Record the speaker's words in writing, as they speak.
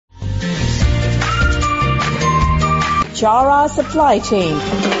Vijara Supply Chain,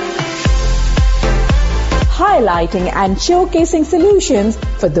 highlighting and showcasing solutions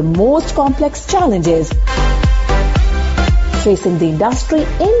for the most complex challenges facing the industry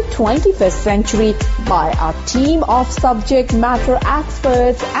in 21st century by our team of subject matter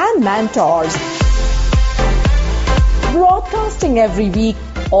experts and mentors. Broadcasting every week,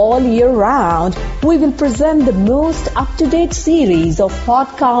 all year round, we will present the most up-to-date series of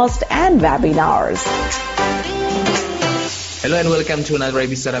podcasts and webinars. Hello and welcome to another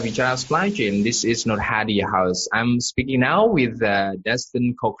episode of Vijara Supply Chain. This is Nur Hadi, your host. I'm speaking now with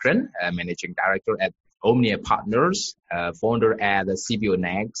Dustin Cochran, Managing Director at Omnia Partners, founder at CBO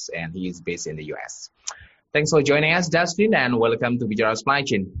Next, and he is based in the US. Thanks for joining us, Dustin, and welcome to Vijara Supply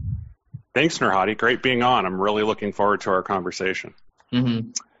Chain. Thanks, Nur Hadi. Great being on. I'm really looking forward to our conversation.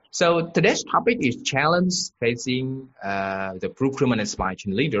 Mm-hmm. So today's topic is challenge facing the procurement and supply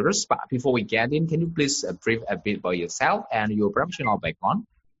chain leaders. But before we get in, can you please brief a bit about yourself and your professional background?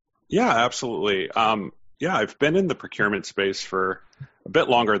 Yeah, absolutely. I've been in the procurement space for a bit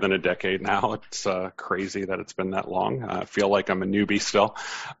longer than a decade now. It's crazy that it's been that long. I feel like I'm a newbie still.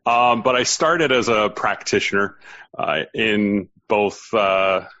 But I started as a practitioner in both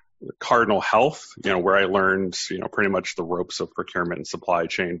Cardinal Health, where I learned, pretty much the ropes of procurement and supply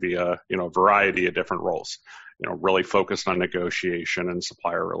chain via, a variety of different roles, really focused on negotiation and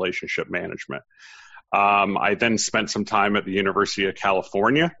supplier relationship management. I then spent some time at the University of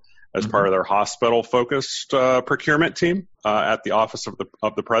California as part of their hospital-focused procurement team at the Office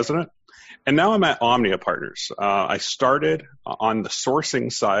of the President. And now I'm at Omnia Partners. I started on the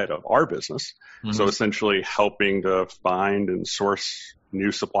sourcing side of our business, so essentially helping to find and source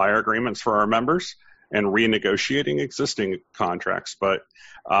new supplier agreements for our members and renegotiating existing contracts. But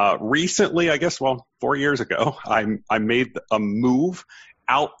recently, 4 years ago, I made a move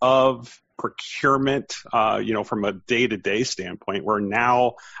out of procurement, from a day-to-day standpoint, where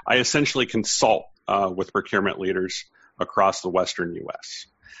now I essentially consult with procurement leaders across the Western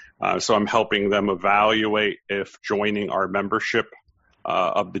U.S. So I'm helping them evaluate if joining our membership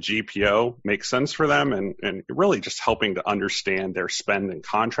of the GPO makes sense for them, and really just helping to understand their spend and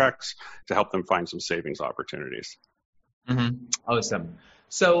contracts to help them find some savings opportunities. Mm-hmm. Awesome.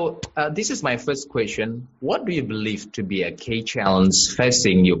 So this is my first question. What do you believe to be a key challenge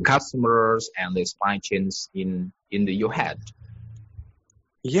facing your customers and the supply chains in your head?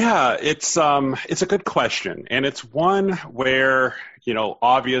 Yeah, it's a good question. And it's one where,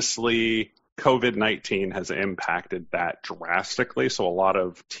 obviously COVID-19 has impacted that drastically. So a lot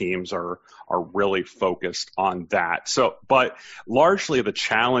of teams are really focused on that. But largely the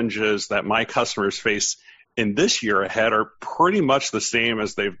challenges that my customers face in this year ahead are pretty much the same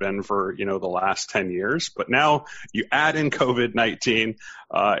as they've been for, the last 10 years. But now you add in COVID-19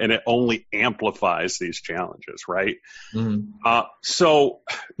 and it only amplifies these challenges, right? Mm-hmm.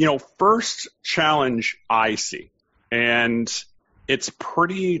 First challenge I see, and it's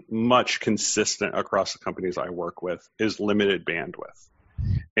pretty much consistent across the companies I work with, is limited bandwidth.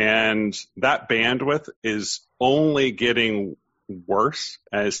 And that bandwidth is only getting worse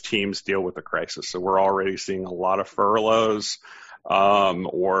as teams deal with the crisis. So we're already seeing a lot of furloughs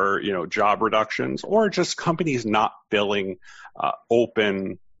or job reductions, or just companies not filling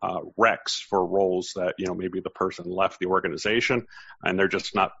open recs for roles that maybe the person left the organization and they're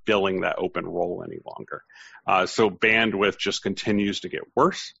just not filling that open role any longer. So bandwidth just continues to get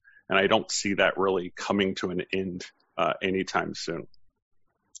worse, and I don't see that really coming to an end anytime soon.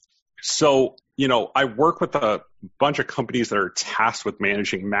 So, I work with a bunch of companies that are tasked with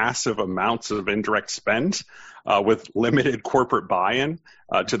managing massive amounts of indirect spend with limited corporate buy-in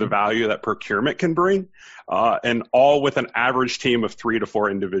to the value that procurement can bring, and all with an average team of 3 to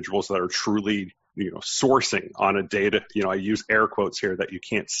 4 individuals that are truly, sourcing on a day to, I use air quotes here that you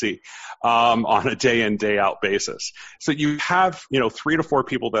can't see, on a day in, day out basis. So you have, 3 to 4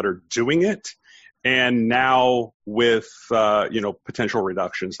 people that are doing it. And now with, potential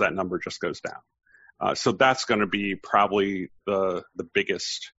reductions, that number just goes down. So that's going to be probably the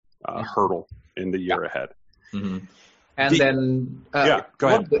biggest hurdle in the year ahead. Mm-hmm. And go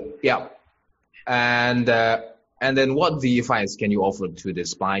ahead. And then what the advice can you offer to the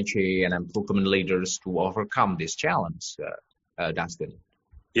supply chain and procurement leaders to overcome this challenge, Dustin?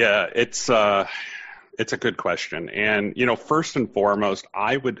 Yeah, it's a good question. And, first and foremost,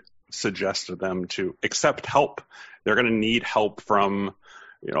 I would suggest to them to accept help. They're going to need help from,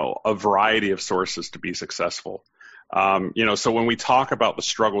 a variety of sources to be successful. So when we talk about the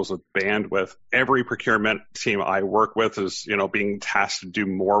struggles with bandwidth, every procurement team I work with is, being tasked to do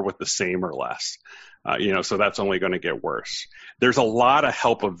more with the same or less. So that's only going to get worse. There's a lot of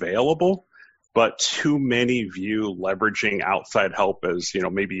help available, but too many view leveraging outside help as,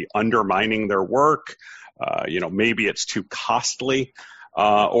 maybe undermining their work. Maybe it's too costly,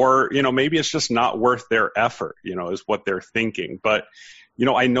 or, maybe it's just not worth their effort, is what they're thinking. But,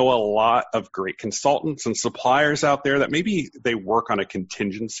 I know a lot of great consultants and suppliers out there that maybe they work on a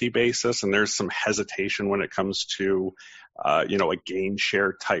contingency basis, and there's some hesitation when it comes to, a gain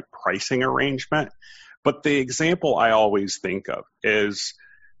share type pricing arrangement. But the example I always think of is,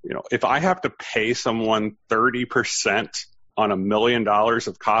 if I have to pay someone 30% on $1 million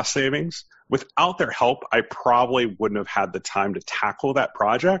of cost savings, without their help, I probably wouldn't have had the time to tackle that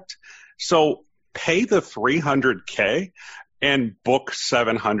project. So pay the $300K and book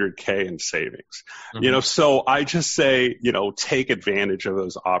 $700K in savings. Mm-hmm. So I just say, take advantage of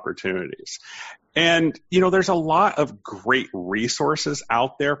those opportunities. And, there's a lot of great resources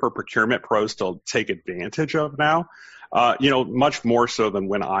out there for procurement pros to take advantage of now, much more so than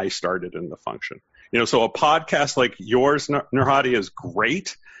when I started in the function. So a podcast like yours, Nurhadi, is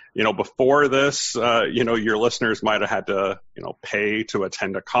great. Before this, your listeners might have had to, pay to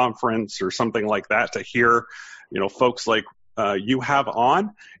attend a conference or something like that to hear, folks like you have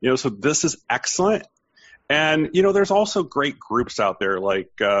on. So this is excellent. And, there's also great groups out there like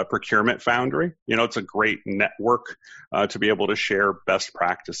Procurement Foundry. It's a great network to be able to share best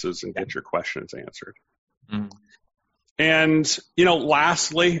practices and get your questions answered. Mm-hmm. And,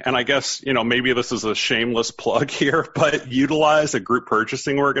 lastly, and I guess, maybe this is a shameless plug here, but utilize a group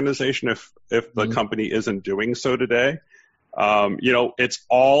purchasing organization if the company isn't doing so today. It's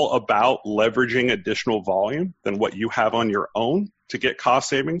all about leveraging additional volume than what you have on your own to get cost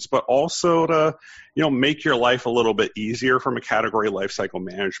savings, but also to, make your life a little bit easier from a category lifecycle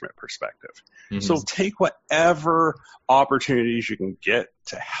management perspective. Mm-hmm. So take whatever opportunities you can get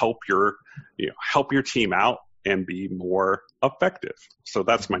to help your team out and be more effective. So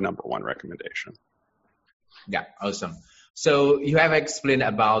that's my number one recommendation. Yeah, awesome. So you have explained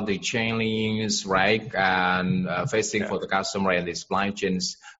about the chain links, right, and facing for the customer and the supply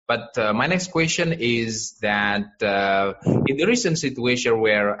chains. But my next question is that in the recent situation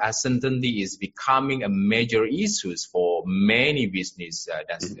where uncertainty is becoming a major issue for many business,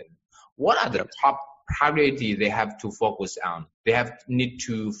 Dustin, what are the top priorities they have to focus on? Need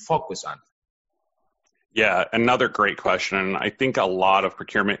to focus on? Yeah, another great question. And I think a lot of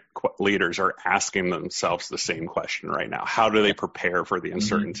procurement leaders are asking themselves the same question right now. How do they prepare for the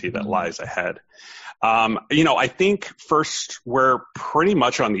uncertainty that lies ahead? I think first we're pretty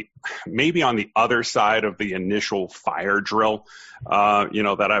much on the other side of the initial fire drill,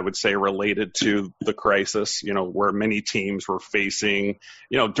 that I would say related to the crisis, where many teams were facing,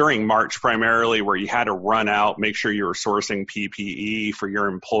 during March primarily, where you had to run out, make sure you were sourcing PPE for your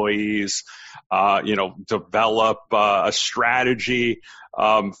employees, develop a strategy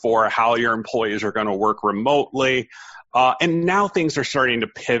for how your employees are going to work remotely. And now things are starting to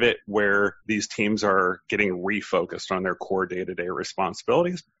pivot where these teams are getting refocused on their core day-to-day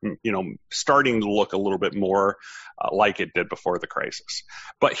responsibilities, starting to look a little bit more like it did before the crisis.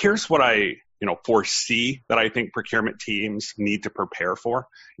 But here's what I, foresee that I think procurement teams need to prepare for.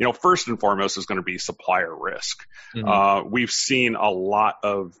 First and foremost is going to be supplier risk. Mm-hmm. We've seen a lot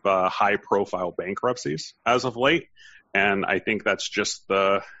of high-profile bankruptcies as of late, and I think that's just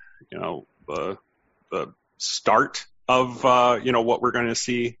the start of, what we're going to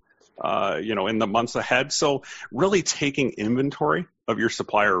see, in the months ahead. So really taking inventory of your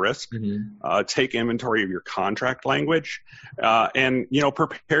supplier risk, take inventory of your contract language, and,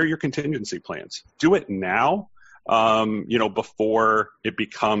 prepare your contingency plans. Do it now, before it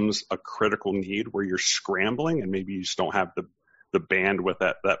becomes a critical need where you're scrambling and maybe you just don't have the bandwidth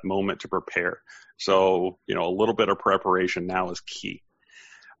at that moment to prepare. So, a little bit of preparation now is key.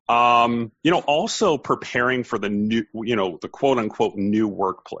 Also preparing for the new, the quote unquote new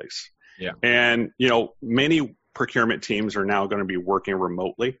workplace. Yeah. And, many procurement teams are now going to be working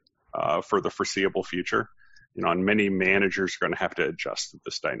remotely, for the foreseeable future, and many managers are going to have to adjust to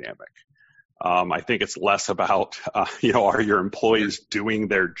this dynamic. I think it's less about, are your employees doing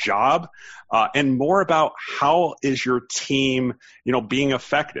their job, and more about how is your team, being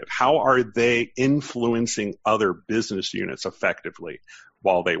effective? How are they influencing other business units effectively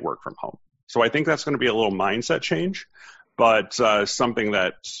while they work from home? So I think that's going to be a little mindset change, but something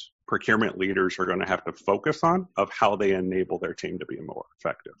that procurement leaders are going to have to focus on of how they enable their team to be more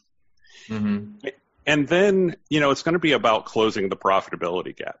effective. Mm-hmm. And then, it's going to be about closing the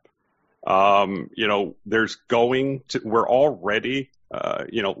profitability gap. We're already,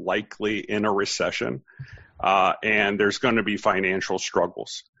 likely in a recession, and there's going to be financial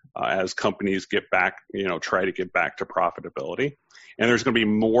struggles as companies get back, try to get back to profitability. And there's going to be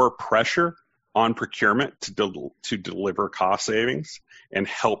more pressure on procurement to deliver cost savings and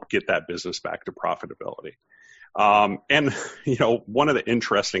help get that business back to profitability. And, one of the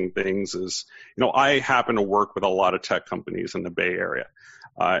interesting things is, I happen to work with a lot of tech companies in the Bay Area.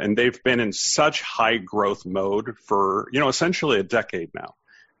 And they've been in such high growth mode for, essentially a decade now.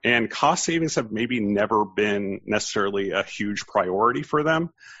 And cost savings have maybe never been necessarily a huge priority for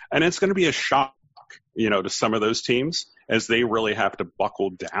them. And it's going to be a shock, to some of those teams as they really have to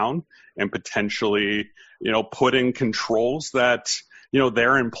buckle down and potentially, put in controls that,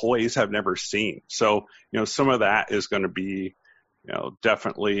 their employees have never seen. So, some of that is going to be,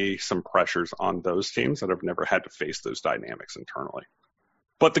 definitely some pressures on those teams that have never had to face those dynamics internally.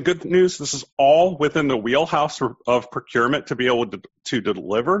 But the good news, this is all within the wheelhouse of procurement to be able to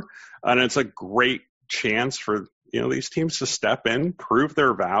deliver. And it's a great chance for, these teams to step in, prove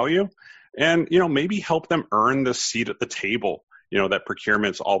their value, and, maybe help them earn the seat at the table, that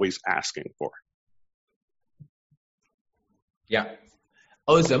procurement's always asking for. Yeah.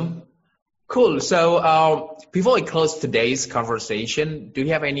 Awesome. Cool. So before we close today's conversation, do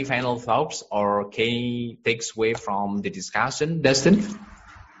you have any final thoughts or key takeaways from the discussion, Dustin?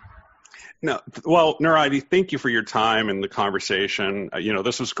 No, well, Nuradi, thank you for your time and the conversation.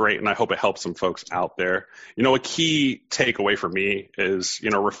 This was great, and I hope it helps some folks out there. A key takeaway for me is,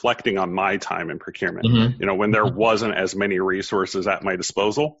 reflecting on my time in procurement, when there wasn't as many resources at my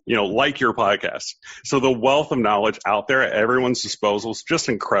disposal, like your podcast. So the wealth of knowledge out there at everyone's disposal is just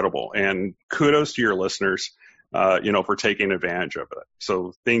incredible. And kudos to your listeners, for taking advantage of it.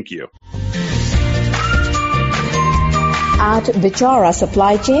 So thank you. At Bichara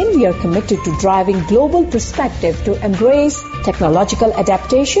Supply Chain, we are committed to driving global perspective to embrace technological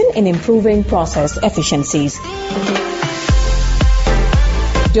adaptation in improving process efficiencies.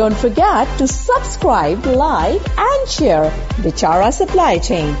 Don't forget to subscribe, like, and share Bichara Supply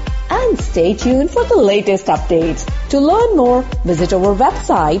Chain. And stay tuned for the latest updates. To learn more, visit our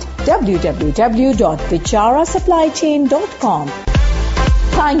website www.bicharasupplychain.com.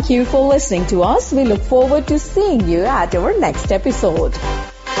 Thank you for listening to us. We look forward to seeing you at our next episode.